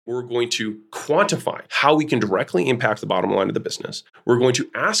we're going to quantify how we can directly impact the bottom line of the business. We're going to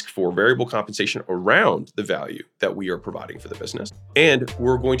ask for variable compensation around the value that we are providing for the business. And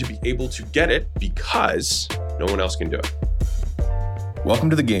we're going to be able to get it because no one else can do it. Welcome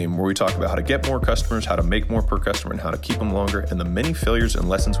to The Game, where we talk about how to get more customers, how to make more per customer, and how to keep them longer, and the many failures and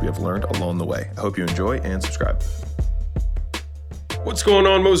lessons we have learned along the way. I hope you enjoy and subscribe. What's going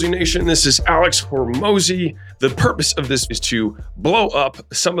on, Mosey Nation? This is Alex Hormozi. The purpose of this is to blow up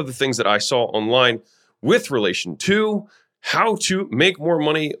some of the things that I saw online with relation to how to make more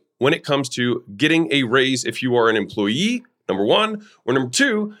money when it comes to getting a raise if you are an employee, number one, or number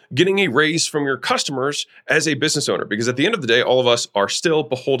two, getting a raise from your customers as a business owner. Because at the end of the day, all of us are still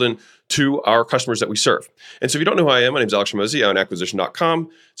beholden to our customers that we serve. And so if you don't know who I am, my name is Alex Hormozi. I own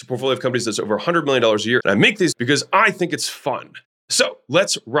Acquisition.com. It's a portfolio of companies that's over $100 million a year. And I make these because I think it's fun. So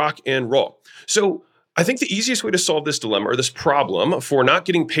let's rock and roll. So I think the easiest way to solve this dilemma or this problem for not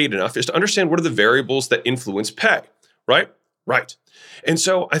getting paid enough is to understand what are the variables that influence pay, right? Right. And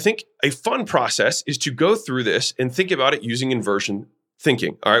so I think a fun process is to go through this and think about it using inversion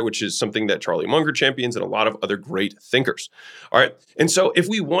thinking, all right, which is something that Charlie Munger champions and a lot of other great thinkers. All right. And so if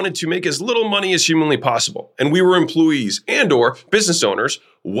we wanted to make as little money as humanly possible and we were employees and or business owners,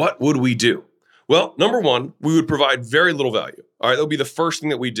 what would we do? Well, number one, we would provide very little value. All right, that would be the first thing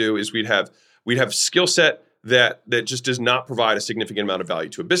that we do is we'd have skill set that just does not provide a significant amount of value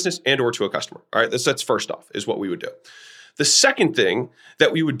to a business and or to a customer. All right, that's first off is what we would do. The second thing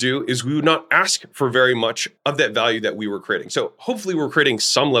that we would do is we would not ask for very much of that value that we were creating. So hopefully we're creating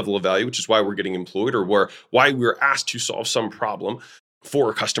some level of value, which is why we're getting employed or why we're asked to solve some problem for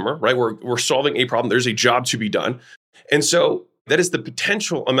a customer, right? We're solving a problem. There's a job to be done. And so that is the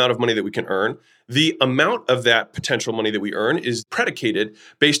potential amount of money that we can earn. The amount of that potential money that we earn is predicated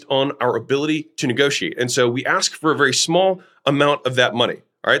based on our ability to negotiate. And so we ask for a very small amount of that money.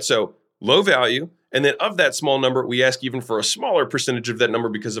 All right, so low value. And then of that small number, we ask even for a smaller percentage of that number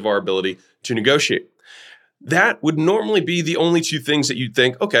because of our ability to negotiate. That would normally be the only two things that you'd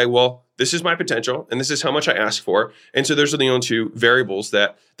think, okay, well, this is my potential and this is how much I ask for. And so those are the only two variables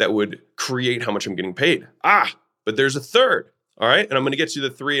that would create how much I'm getting paid. But there's a third. All right. And I'm going to get to the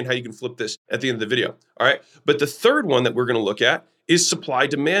three and how you can flip this at the end of the video. All right. But the third one that we're going to look at is supply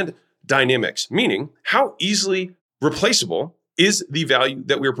demand dynamics, meaning how easily replaceable is the value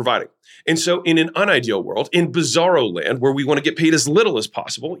that we're providing. And so in an unideal world, in bizarro land where we want to get paid as little as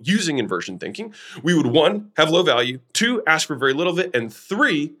possible using inversion thinking, we would one, have low value, two, ask for very little of it, and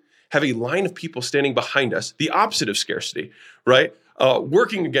three, have a line of people standing behind us, the opposite of scarcity, right?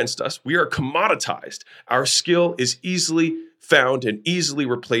 Working against us. We are commoditized. Our skill is easily found and easily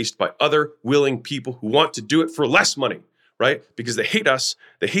replaced by other willing people who want to do it for less money, right? Because they hate us,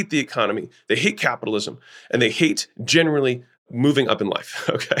 they hate the economy, they hate capitalism, and they hate generally moving up in life,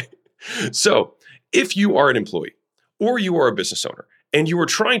 okay? So if you are an employee or you are a business owner and you are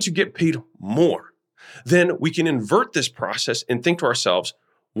trying to get paid more, then we can invert this process and think to ourselves,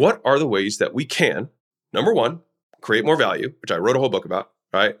 what are the ways that we can, number one, create more value, which I wrote a whole book about,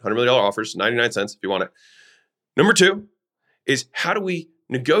 right? $100 million offers, 99 cents if you want it. Number two is how do we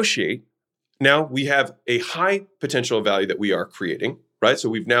negotiate? Now we have a high potential value that we are creating, right? So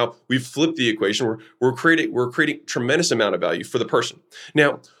we've flipped the equation. We're creating tremendous amount of value for the person.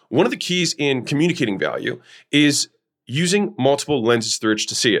 Now, one of the keys in communicating value is using multiple lenses through which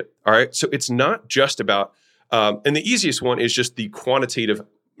to see it. All right. So it's not just about, and the easiest one is just the quantitative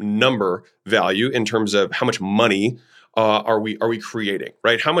number value in terms of how much money are we creating,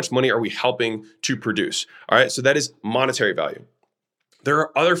 right? How much money are we helping to produce? All right. So that is monetary value. There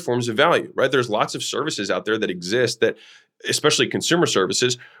are other forms of value, right? There's lots of services out there that exist that, especially consumer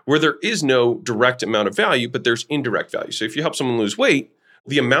services, where there is no direct amount of value, but there's indirect value. So if you help someone lose weight,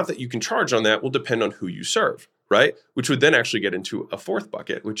 the amount that you can charge on that will depend on who you serve, right? Which would then actually get into a fourth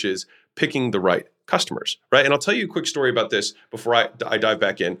bucket, which is picking the right customers, right? And I'll tell you a quick story about this before I dive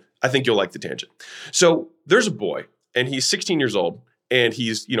back in. I think you'll like the tangent. So there's a boy, and he's 16 years old, and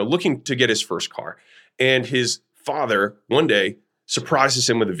he's looking to get his first car. And his father one day surprises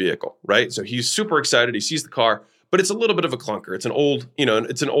him with a vehicle, right? So he's super excited. He sees the car, but it's a little bit of a clunker. It's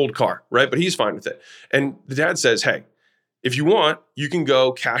an old car, right? But he's fine with it. And the dad says, hey, if you want, you can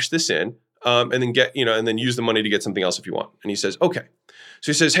go cash this in and then and then use the money to get something else if you want. And he says, okay.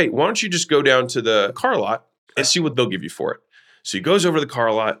 So he says, hey, why don't you just go down to the car lot and see what they'll give you for it? So he goes over to the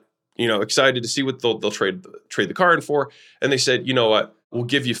car lot, excited to see what they'll trade the car in for. And they said, you know what? We'll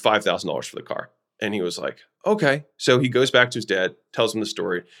give you $5,000 for the car. And he was like, okay. So he goes back to his dad, tells him the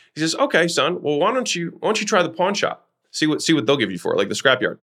story. He says, okay, son, well, why don't you try the pawn shop? See what they'll give you for it, like the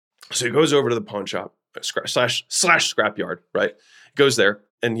scrapyard. So he goes over to the pawn shop, slash scrapyard, right? Goes there.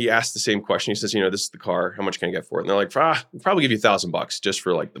 And he asked the same question. He says, this is the car. How much can I get for it? And they're like, we'll probably give you $1,000 just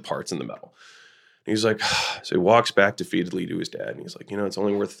for like the parts and the metal. And he's like, so he walks back defeatedly to his dad. And he's like, it's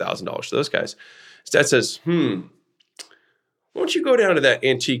only worth $1,000 to those guys. His dad says, why don't you go down to that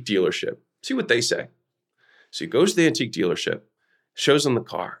antique dealership, see what they say. So he goes to the antique dealership, shows them the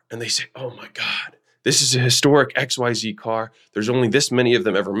car, and they say, oh my God, this is a historic XYZ car. There's only this many of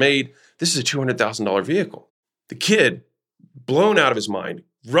them ever made. This is a $200,000 vehicle. The kid, blown out of his mind,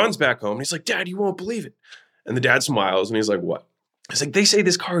 runs back home. And he's like, Dad, you won't believe it. And the dad smiles and he's like, what? He's like, they say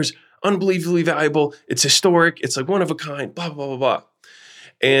this car is unbelievably valuable. It's historic. It's like one of a kind, blah, blah, blah, blah.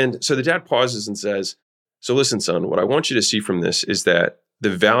 And so the dad pauses and says, so listen, son, what I want you to see from this is that the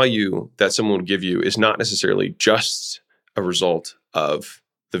value that someone would give you is not necessarily just a result of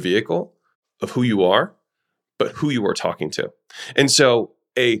the vehicle, of who you are, but who you are talking to. And so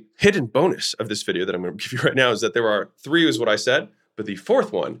a hidden bonus of this video that I'm going to give you right now is that there are 3 is what I said, but the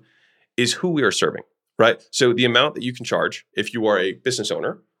 4th one is who we are serving, right? So the amount that you can charge if you are a business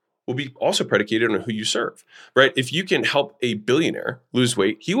owner will be also predicated on who you serve, right? If you can help a billionaire lose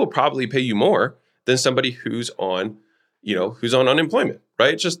weight, he will probably pay you more than somebody who's on unemployment,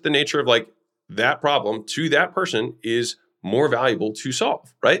 right? It's just the nature of like that problem to that person is more valuable to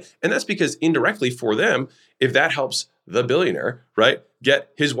solve, right? And that's because indirectly for them, if that helps the billionaire, right, get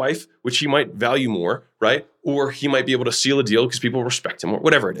his wife, which he might value more, right? Or he might be able to seal a deal because people respect him or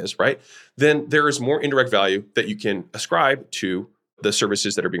whatever it is, right? Then there is more indirect value that you can ascribe to the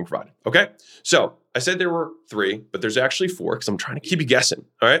services that are being provided, okay? So I said there were 3, but there's actually 4 because I'm trying to keep you guessing,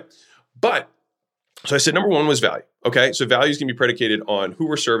 all right? So I said number 1 was value, okay? So value is going to be predicated on who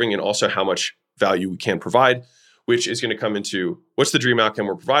we're serving and also how much value we can provide, which is going to come into what's the dream outcome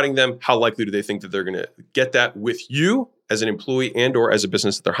we're providing them? How likely do they think that they're going to get that with you as an employee and or as a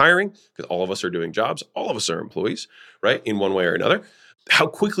business that they're hiring? Because all of us are doing jobs. All of us are employees, right? In one way or another. How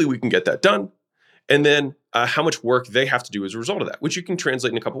quickly we can get that done. And then how much work they have to do as a result of that, which you can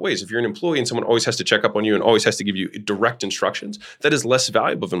translate in a couple of ways. If you're an employee and someone always has to check up on you and always has to give you direct instructions, that is less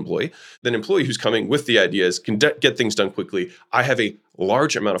valuable of an employee than an employee who's coming with the ideas, can get things done quickly. I have a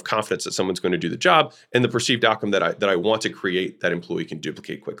large amount of confidence that someone's going to do the job, and the perceived outcome that I want to create, that employee can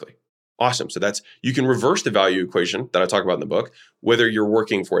duplicate quickly. Awesome. So you can reverse the value equation that I talk about in the book, whether you're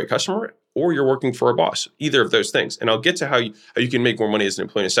working for a customer or you're working for a boss, either of those things. And I'll get to how you can make more money as an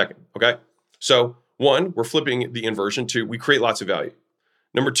employee in a second. Okay. So 1, we're flipping the inversion to we create lots of value.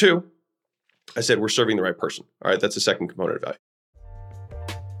 Number 2, I said we're serving the right person. All right, that's the second component of value.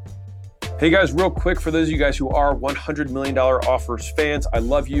 Hey guys, real quick, for those of you guys who are $100 million offers fans, I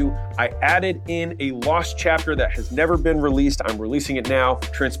love you. I added in a lost chapter that has never been released. I'm releasing it now.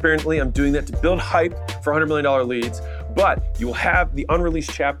 Transparently, I'm doing that to build hype for $100 million leads. But you will have the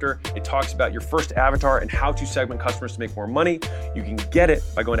unreleased chapter. It talks about your first avatar and how to segment customers to make more money. You can get it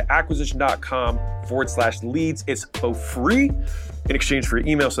by going to acquisition.com/leads. It's for free in exchange for your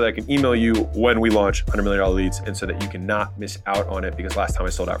email so that I can email you when we launch $100 million leads and so that you cannot miss out on it, because last time I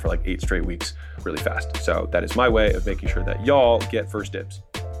sold out for like 8 straight weeks really fast. So that is my way of making sure that y'all get first dibs.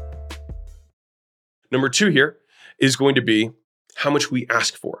 Number 2 here is going to be how much we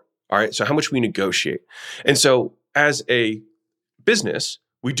ask for. All right. So how much we negotiate. And so as a business,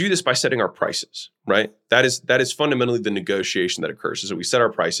 we do this by setting our prices, right? That is fundamentally the negotiation that occurs, is that we set our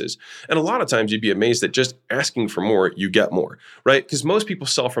prices. And a lot of times you'd be amazed that just asking for more, you get more, right? Because most people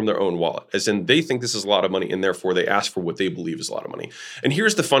sell from their own wallet, as in they think this is a lot of money and therefore they ask for what they believe is a lot of money. And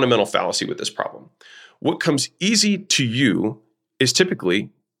here's the fundamental fallacy with this problem. What comes easy to you is typically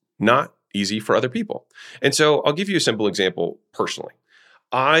not easy for other people. And so I'll give you a simple example personally.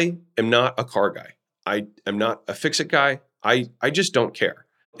 I am not a car guy. I am not a fix-it guy. I just don't care.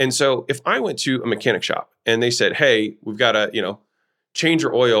 And so if I went to a mechanic shop and they said, hey, we've got to, change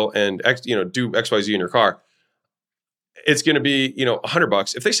your oil and, do XYZ in your car, it's going to be,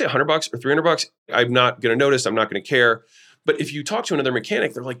 $100. If they say $100 or $300, I'm not going to notice. I'm not going to care. But if you talk to another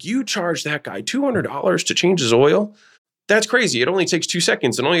mechanic, they're like, you charge that guy $200 to change his oil? That's crazy. It only takes 2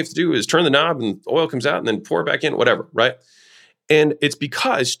 seconds. And all you have to do is turn the knob and oil comes out and then pour it back in, whatever, right? And it's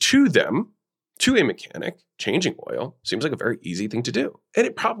because to them, to a mechanic, changing oil seems like a very easy thing to do. And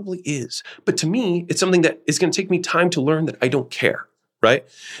it probably is. But to me, it's something that is going to take me time to learn that I don't care, right?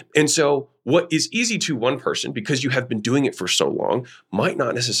 And so what is easy to one person, because you have been doing it for so long, might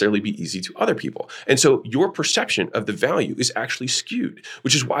not necessarily be easy to other people. And so your perception of the value is actually skewed,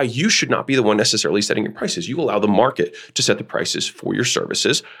 which is why you should not be the one necessarily setting your prices. You allow the market to set the prices for your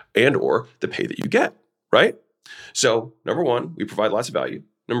services and or the pay that you get, right? So number 1, we provide lots of value.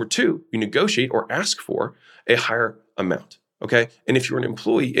 Number 2, you negotiate or ask for a higher amount, okay? And if you're an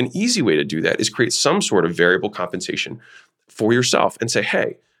employee, an easy way to do that is create some sort of variable compensation for yourself and say,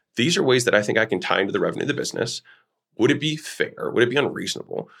 hey, these are ways that I think I can tie into the revenue of the business. Would it be fair? Would it be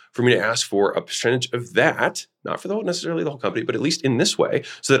unreasonable for me to ask for a percentage of that, not for necessarily the whole company, but at least in this way,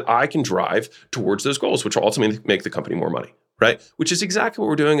 so that I can drive towards those goals, which will ultimately make the company more money, right? Which is exactly what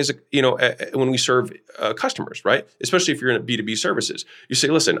we're doing when we serve customers, right? Especially if you're in B2B services. You say,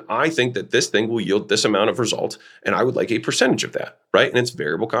 listen, I think that this thing will yield this amount of result, and I would like a percentage of that, right? And it's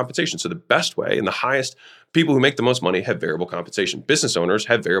variable compensation. So the best way and the highest people who make the most money have variable compensation. Business owners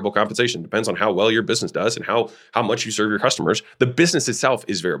have variable compensation. Depends on how well your business does and how much you serve your customers. The business itself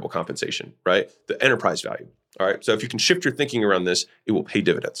is variable compensation, right? The enterprise value. All right. So if you can shift your thinking around this, it will pay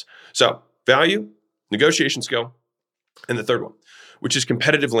dividends. So value, negotiation skill, and the third one, which is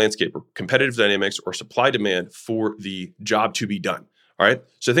competitive landscape or competitive dynamics or supply demand for the job to be done. All right.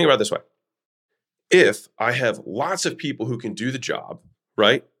 So think about it this way. If I have lots of people who can do the job,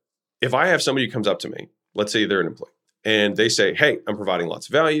 right? If I have somebody who comes up to me, let's say they're an employee, and they say, hey, I'm providing lots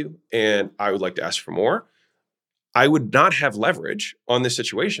of value and I would like to ask for more, I would not have leverage on this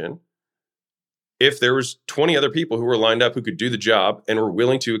situation if there was 20 other people who were lined up who could do the job and were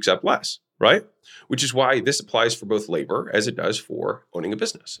willing to accept less, right? Which is why this applies for both labor as it does for owning a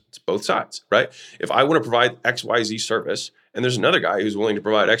business. It's both sides, right? If I want to provide XYZ service and there's another guy who's willing to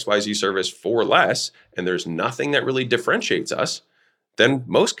provide XYZ service for less, and there's nothing that really differentiates us, then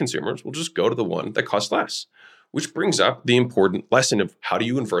most consumers will just go to the one that costs less, which brings up the important lesson of how do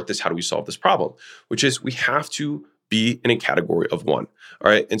you invert this? How do we solve this problem? Which is we have to be in a category of one.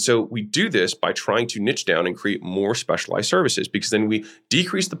 All right. And so we do this by trying to niche down and create more specialized services, because then we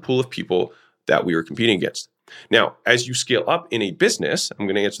decrease the pool of people that we are competing against. Now, as you scale up in a business, I'm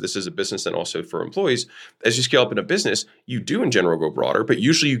going to answer this as a business and also for employees. As you scale up in a business, you do in general go broader, but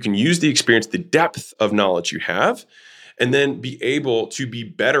usually you can use the experience, the depth of knowledge you have, and then be able to be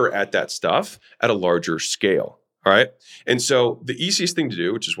better at that stuff at a larger scale. All right. And so the easiest thing to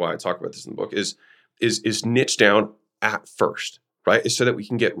do, which is why I talk about this in the book, is niche down at first, right? Is so that we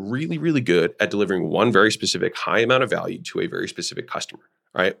can get really, really good at delivering one very specific high amount of value to a very specific customer.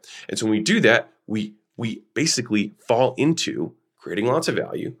 All right. And so when we do that, we basically fall into creating lots of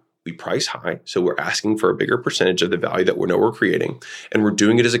value. We price high, so we're asking for a bigger percentage of the value that we know we're creating, and we're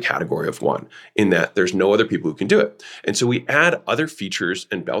doing it as a category of one in that there's no other people who can do it. And so we add other features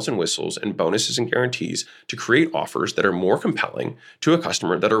and bells and whistles and bonuses and guarantees to create offers that are more compelling to a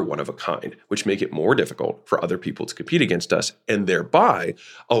customer that are one of a kind, which make it more difficult for other people to compete against us and thereby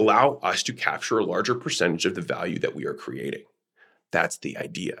allow us to capture a larger percentage of the value that we are creating. That's the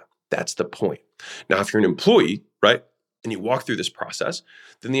idea. That's the point. Now, if you're an employee, right, and you walk through this process,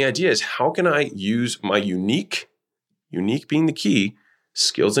 then the idea is how can I use my unique being the key,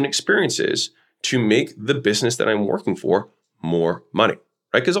 skills and experiences to make the business that I'm working for more money,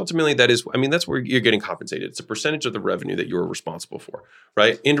 right? Because ultimately that's where you're getting compensated. It's a percentage of the revenue that you're responsible for,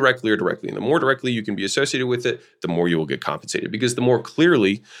 right? Indirectly or directly. And the more directly you can be associated with it, the more you will get compensated, because the more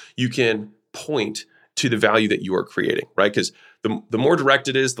clearly you can point to the value that you are creating, right? Because the more direct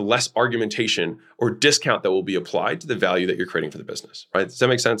it is, the less argumentation or discount that will be applied to the value that you're creating for the business, right? Does that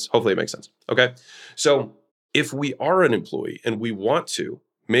make sense? Hopefully it makes sense. Okay. So if we are an employee and we want to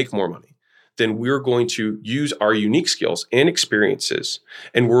make more money, then we're going to use our unique skills and experiences,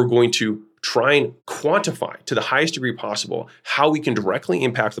 and we're going to try and quantify to the highest degree possible how we can directly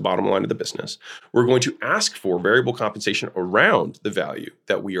impact the bottom line of the business. We're going to ask for variable compensation around the value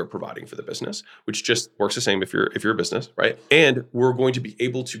that we are providing for the business, which just works the same if you're a business, right? And we're going to be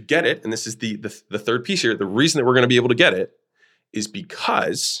able to get it. And this is the third piece here. The reason that we're going to be able to get it is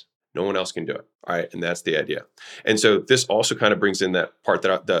because no one else can do it. All right. And that's the idea. And so this also kind of brings in that part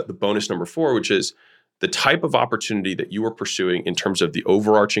that the bonus number 4, which is the type of opportunity that you are pursuing in terms of the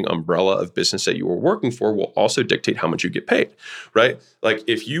overarching umbrella of business that you are working for will also dictate how much you get paid, right? Like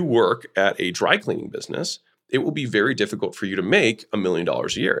if you work at a dry cleaning business, it will be very difficult for you to make $1 million a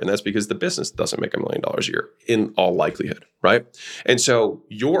year. And that's because the business doesn't make $1 million a year in all likelihood, right? And so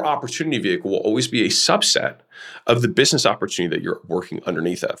your opportunity vehicle will always be a subset of the business opportunity that you're working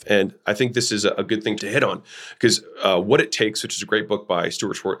underneath of. And I think this is a good thing to hit on, because What It Takes, which is a great book by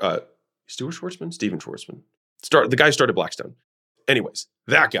Steven Schwarzman. The guy who started Blackstone. Anyways,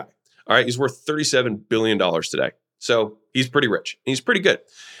 that guy, all right, he's worth $37 billion today. So he's pretty rich and he's pretty good.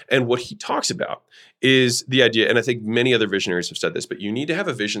 And what he talks about is the idea, and I think many other visionaries have said this, but you need to have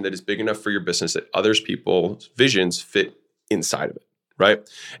a vision that is big enough for your business that others people's visions fit inside of it, right?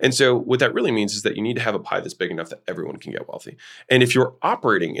 And so what that really means is that you need to have a pie that's big enough that everyone can get wealthy. And if you're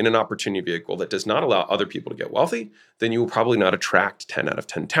operating in an opportunity vehicle that does not allow other people to get wealthy, then you will probably not attract 10 out of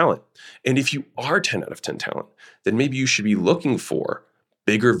 10 talent. And if you are 10 out of 10 talent, then maybe you should be looking for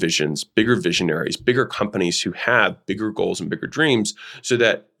bigger visions, bigger visionaries, bigger companies who have bigger goals and bigger dreams so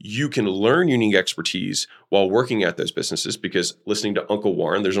that you can learn unique expertise while working at those businesses. Because listening to Uncle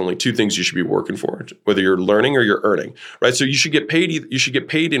Warren, there's only two things you should be working for, whether you're learning or you're earning, right? So you should get paid. You should get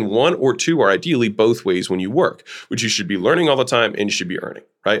paid in one or two, or ideally both ways when you work, which you should be learning all the time and you should be earning,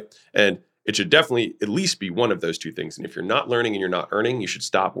 right? And it should definitely at least be one of those two things. And if you're not learning and you're not earning, you should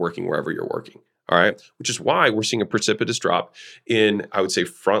stop working wherever you're working. All right. Which is why we're seeing a precipitous drop in, I would say,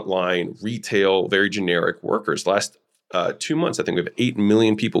 frontline, retail, very generic workers. Last 2 months, I think we have 8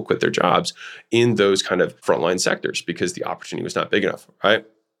 million people quit their jobs in those kind of frontline sectors because the opportunity was not big enough. Right.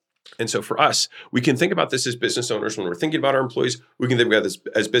 And so for us, we can think about this as business owners when we're thinking about our employees. We can think about this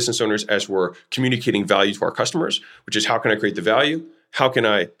as business owners as we're communicating value to our customers, which is how can I create the value? How can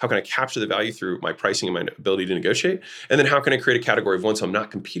I capture the value through my pricing and my ability to negotiate? And then how can I create a category of one so I'm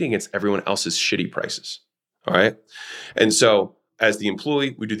not competing against everyone else's shitty prices? All right. And so as the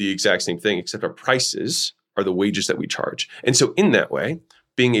employee, we do the exact same thing, except our prices are the wages that we charge. And so in that way,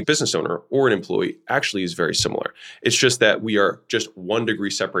 being a business owner or an employee actually is very similar. It's just that we are just 1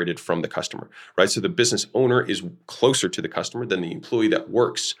 degree separated from the customer, right? So the business owner is closer to the customer than the employee that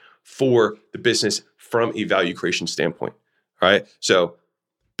works for the business from a value creation standpoint. Right. So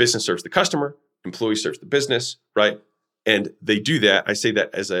business serves the customer, employee serves the business, right? And they do that. I say that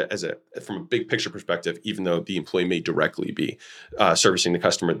as a from a big picture perspective, even though the employee may directly be servicing the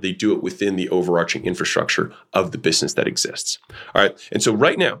customer, they do it within the overarching infrastructure of the business that exists. All right. And so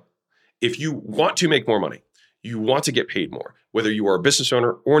right now, if you want to make more money, you want to get paid more, whether you are a business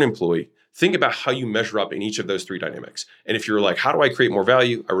owner or an employee, think about how you measure up in each of those three dynamics. And if you're like, how do I create more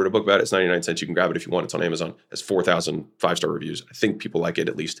value? I wrote a book about it. It's 99 cents. You can grab it if you want. It's on Amazon. It's 4,000 5-star reviews. I think people like it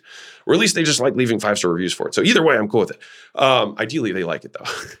at least. Or at least they just like leaving 5-star reviews for it. So either way, I'm cool with it. Ideally, they like it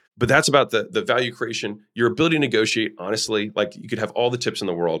though. But that's about the value creation, your ability to negotiate. Honestly, like you could have all the tips in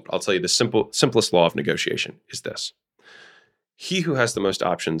the world. I'll tell you the simplest law of negotiation is this. He who has the most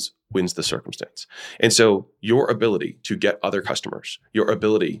options wins the circumstance. And so your ability to get other customers, your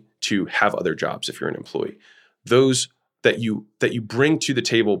ability to have other jobs if you're an employee, those that you bring to the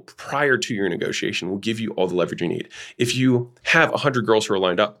table prior to your negotiation will give you all the leverage you need. If you have 100 girls who are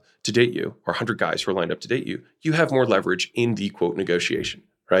lined up to date you or 100 guys who are lined up to date you, you have more leverage in the quote negotiation,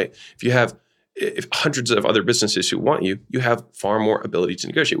 right? If hundreds of other businesses who want you, you have far more ability to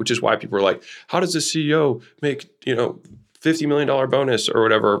negotiate, which is why people are like, how does the CEO make, $50 million bonus or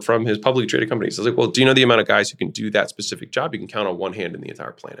whatever from his publicly traded companies? I was like, well, do you know the amount of guys who can do that specific job? You can count on one hand in the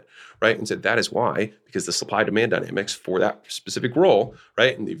entire planet, right? And so that is why, because the supply demand dynamics for that specific role,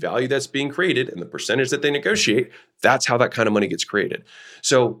 right? And the value that's being created and the percentage that they negotiate, that's how that kind of money gets created.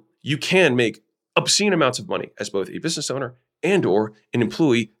 So you can make obscene amounts of money as both a business owner and or an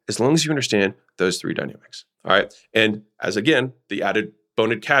employee, as long as you understand those three dynamics, all right? And as again, the added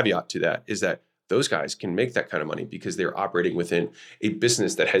boned caveat to that is that those guys can make that kind of money because they're operating within a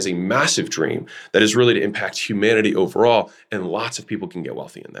business that has a massive dream that is really to impact humanity overall. And lots of people can get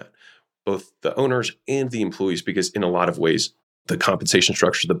wealthy in that, both the owners and the employees, because in a lot of ways, the compensation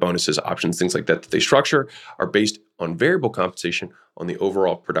structure, the bonuses, options, things like that they structure are based on variable compensation on the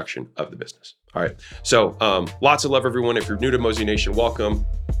overall production of the business. All right. So lots of love, everyone. If you're new to Mosey Nation, welcome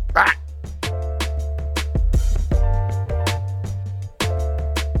back.